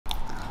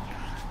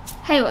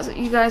Hey, what's up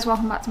you guys,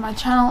 welcome back to my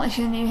channel. If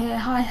you're new here,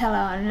 hi, hello,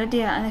 I'm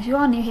Lydia, and if you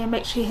are new here,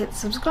 make sure you hit the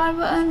subscribe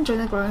button, join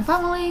the growing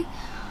family,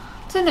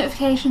 turn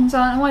notifications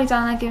on, and while you're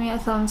down there, give me a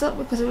thumbs up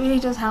because it really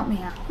does help me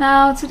out.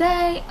 Now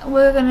today,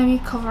 we're going to be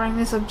covering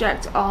the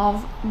subject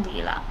of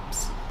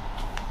relapse.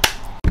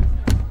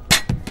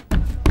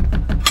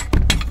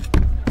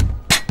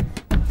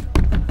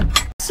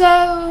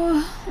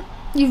 So,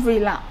 you've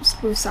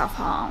relapsed with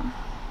self-harm,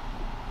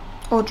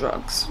 or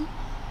drugs,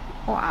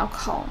 or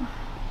alcohol,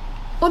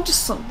 or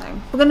just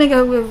something. We're gonna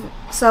go with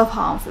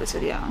self-harm for this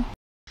video.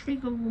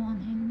 Trigger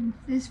warning,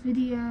 this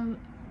video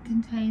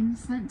contains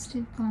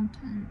sensitive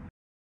content.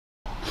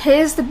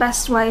 Here's the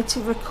best way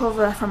to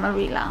recover from a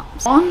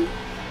relapse. 1.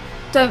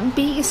 Don't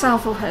beat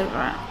yourself up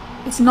over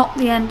it. It's not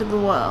the end of the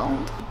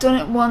world. You've done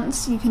it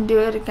once, you can do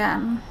it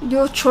again.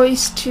 Your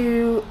choice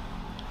to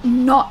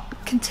not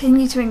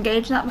continue to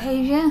engage in that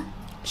behaviour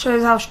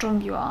shows how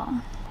strong you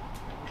are.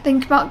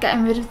 Think about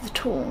getting rid of the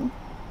tool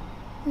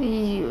you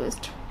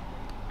used,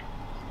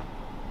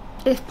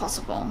 if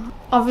possible.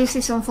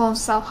 Obviously some forms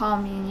of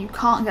self-harm mean you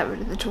can't get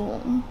rid of the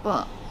tool,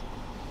 but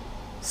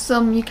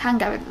some you can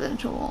get rid of the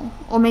tool,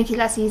 or make it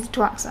less easy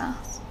to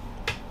access.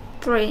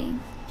 3.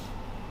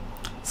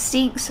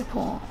 Seek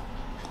support.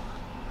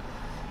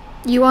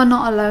 You are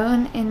not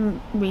alone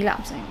in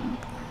relapsing.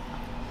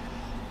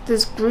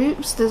 There's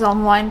groups, there's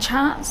online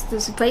chats,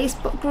 there's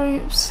Facebook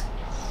groups,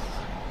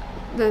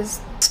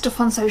 there's stuff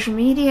on social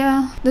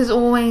media, there's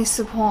always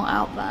support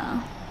out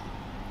there.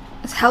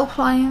 There's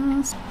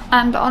helplines,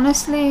 and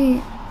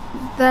honestly,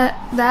 they're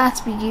there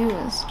to be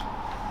used.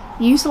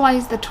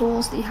 Utilise the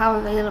tools that you have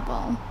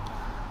available.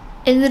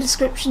 In the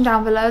description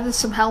down below there's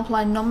some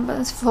helpline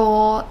numbers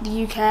for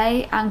the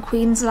UK and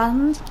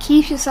Queensland.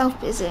 Keep yourself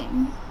busy.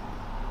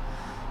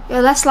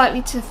 You're less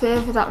likely to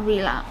further that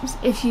relapse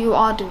if you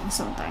are doing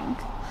something.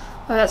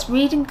 Whether that's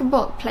reading a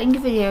book, playing a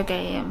video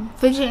game,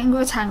 fidgeting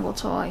with a tangle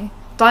toy,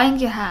 dyeing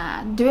your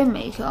hair, doing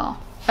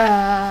makeup,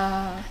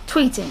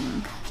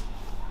 tweeting,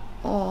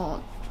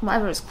 or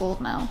whatever it's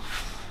called now.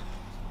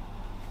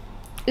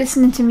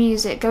 Listening to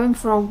music, going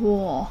for a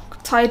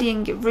walk,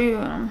 tidying your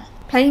room,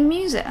 playing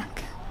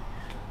music.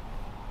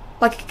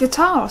 Like a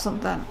guitar or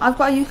something. I've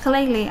got a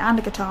ukulele and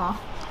a guitar.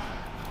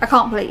 I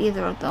can't play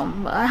either of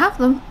them, but I have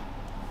them.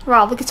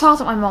 Well, the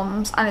guitar's at my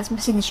mum's and it's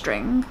missing a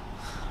string.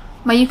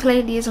 My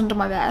ukulele is under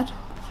my bed.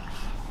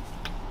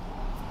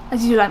 I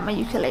do like my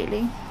ukulele.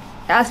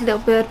 It has a little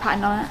bird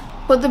pattern on it.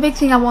 But the big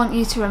thing I want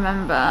you to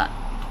remember,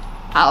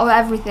 out of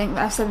everything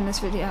that I've said in this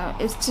video,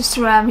 is just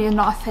to remember you're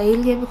not a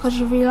failure because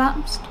you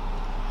relapsed.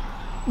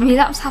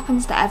 Relapse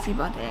happens to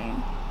everybody.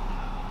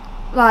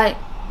 Like,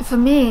 for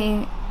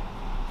me,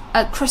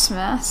 at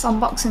Christmas, on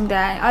Boxing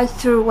Day, I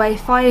threw away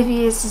 5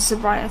 years of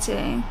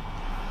sobriety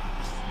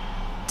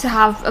to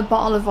have a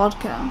bottle of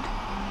vodka.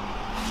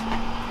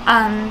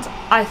 And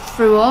I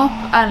threw up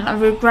and I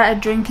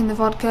regretted drinking the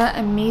vodka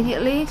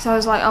immediately, so I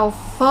was like, oh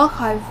fuck,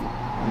 I've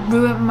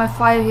ruined my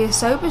 5-year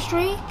sober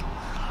streak,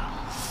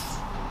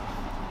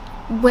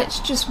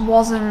 which just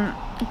wasn't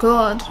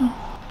good.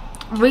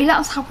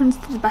 Relapse happens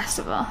to the best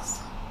of us,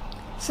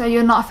 so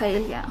you're not a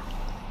failure,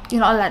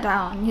 you're not a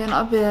letdown, you're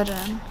not a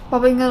burden,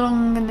 bobbing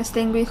along in this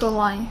thing we call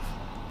life,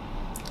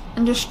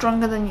 and you're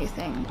stronger than you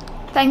think.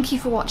 Thank you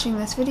for watching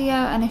this video,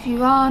 and if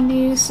you are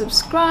new,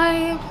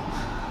 subscribe.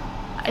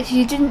 If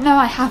you didn't know,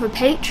 I have a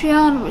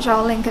Patreon, which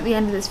I'll link at the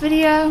end of this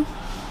video.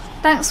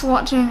 Thanks for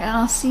watching, and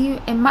I'll see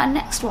you in my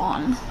next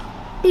one.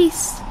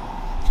 Peace!